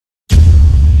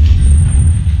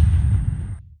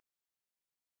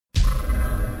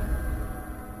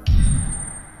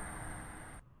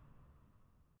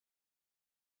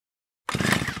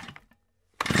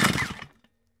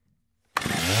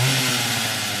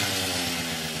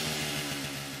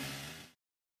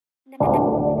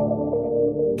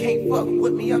Can't fuck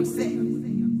with me, I'm sad.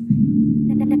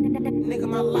 Nigga,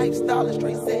 my lifestyle is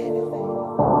straight sad.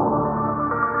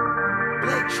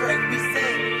 Black track, we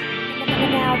sad.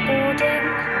 Now boarding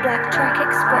Black Track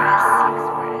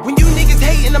Express. When you niggas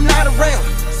hatin', I'm not around.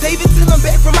 Save it till I'm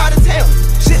back from out of town.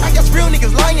 Shit, I got real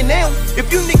niggas lying down.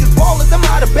 If you niggas ballers, I'm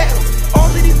out of bounds. All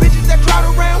of these bitches that crowd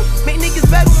around make niggas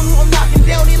better when who I'm knocking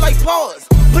down. They like pause.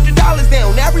 Put your dollars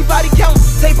down. Everybody count.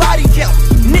 Say body count.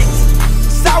 Nicks,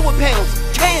 sour pounds,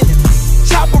 cannons,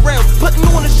 chop around. Putting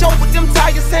on a show with them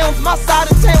tire sounds. My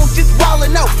side of town just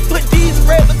wildin' out. Put these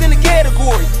rappers in the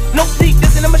category. No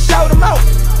sneakers and I'ma shout them out.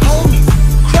 Homies,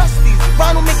 crusties,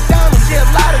 Ronald McDonald, yeah,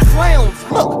 a lot of clowns.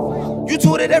 Look, you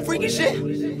told her that freaky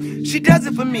shit? She does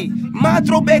it for me. My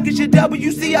throwback is your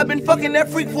WC. I've been fucking that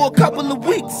freak for a couple of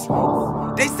weeks.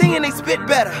 They singing they spit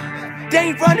better. They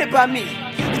ain't running by me.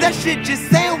 That shit just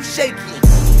sounds shaky.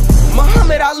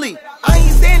 Muhammad Ali. I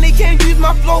ain't saying they can't use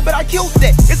my flow, but I killed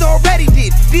that. It's already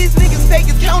did. These niggas fake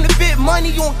as counterfeit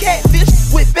money on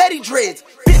catfish with Betty dreads.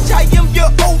 Bitch, I am your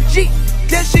OG.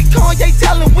 That shit Kanye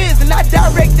telling Wiz, and I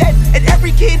direct that at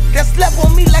every kid that slept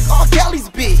on me like R. Kelly's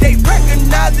big. They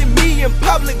recognizing me in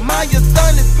public, my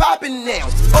son is popping now.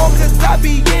 All cause I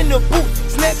be in the booth,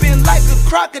 snapping like a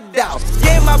crocodile.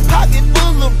 Yeah, my pocket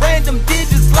full of random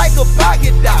digits like a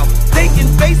pocket doll. Thinking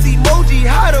face emoji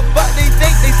hotter, but they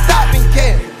think they stopping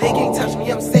care. They can't touch me,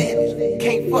 I'm savage.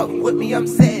 Can't fuck with me, I'm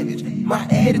savage. My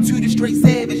attitude is straight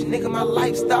savage. Nigga, my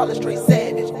lifestyle is straight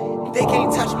savage. They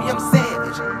can't touch me, I'm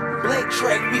savage. Black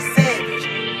track, we savage.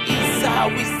 East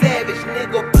side, we savage.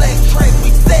 Nigga, black track, we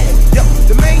savage. Yo,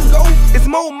 the main goal is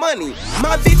more money.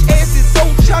 My bitch ass is so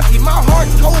chunky. My heart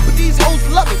cold, but these hoes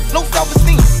love me. No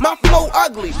self-esteem, my flow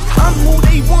ugly. I'm who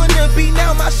they wanna be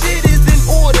now. My shit is in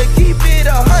order. Keep it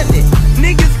 100.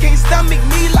 Niggas can't stomach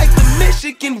me like the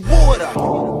Michigan water.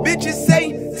 Bitches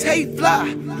say, Tae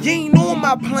fly. You ain't on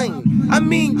my plane. I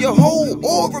mean your whole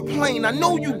aura plane. I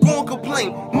know you gon'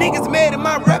 complain. Niggas mad at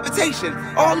my reputation.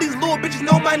 All these little bitches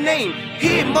know my name.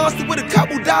 Head monster with a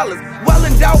couple dollars. Well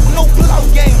endowed with no pullout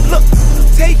game. Look,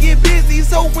 take it busy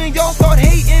so when y'all start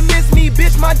hating, miss me,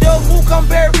 bitch, my dog will come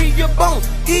bury your bones.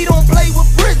 He don't play with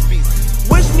frisbees.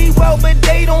 Wish me well, but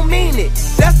they don't mean it.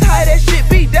 That's how that shit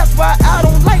be. That's why I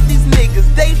don't like these niggas.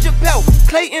 Dave Chappelle,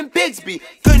 Clayton Bigsby.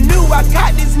 Canoe, I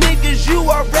got these niggas. You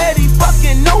already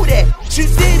fucking know that.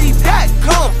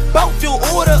 ShootDiddy.com, bout to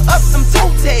order up some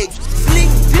toe tags. Sleep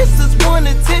dissers want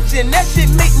attention. That shit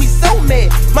make me so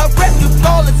mad. My record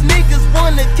flawless, niggas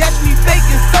wanna catch me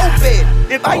faking so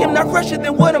bad. If I am not fresher,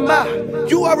 then what am I?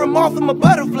 You are a moth, I'm a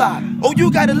butterfly. Oh,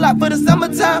 you got a lot for the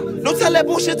summertime? Don't tell that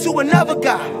bullshit to another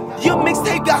guy. Your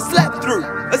mixtape got slept through.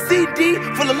 A CD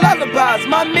full of lullabies.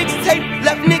 My mixtape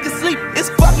left niggas sleep. It's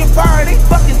fucking fire, they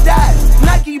fucking died.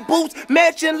 Nike boots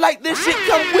matching like this shit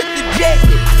come with the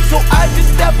jacket. So I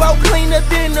just step out cleaner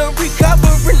than a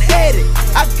recovering addict.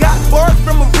 I got bars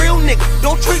from a real nigga.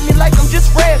 Don't treat me like I'm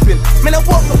just rapping. Man, I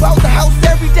walk about the house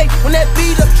every day when that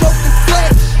beat up choke and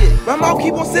slap shit. My mouth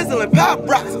keep on sizzling, pop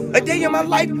rocks. A day in my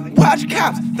life, watch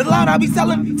cops. The line I be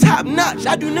selling, top notch.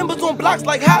 I do numbers on blocks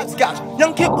like hopscotch.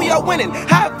 Young kid, we are winning,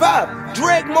 high five.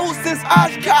 Drag mode since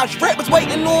Oshkosh. Rappers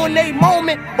waiting on a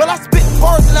moment. Well, I spit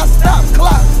bars and I stop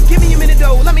clocks. Give me a minute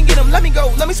though, let me get him, let me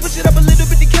go. Let me switch it up a little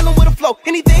bit to kill him with a flow.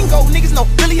 Anything go, niggas know.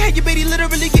 Really hate you, baby,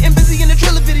 literally getting busy in the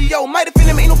trailer video. Might have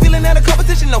feeling, ain't no feeling at a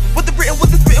competition, no. With the written,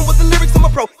 with the spitting, with the lyrics, I'm a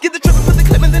pro. Get the tripping, put the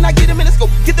clip, and then I get him in the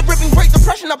scope. Get the ripping, break the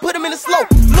pressure, I put him in the slow.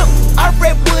 Look, I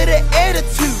rap with an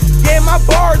attitude. Yeah, my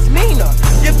bars meaner.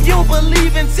 If you don't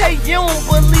believe in Tay, you don't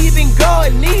believe in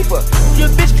God neither. Your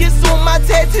bitch kiss on my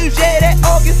tattoos, yeah, that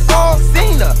August all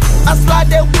seen her. I slide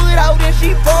that wood out and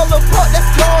she fall apart, that's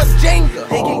called Jenga.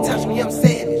 They can't touch me, I'm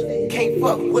savage. Can't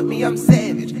fuck with me, I'm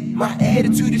savage. My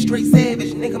attitude is straight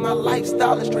savage. Nigga, my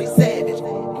lifestyle is straight savage.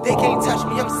 They can't touch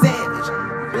me, I'm savage.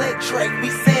 Black track, we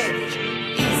savage.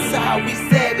 East side, we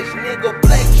savage. Nigga,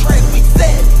 black track.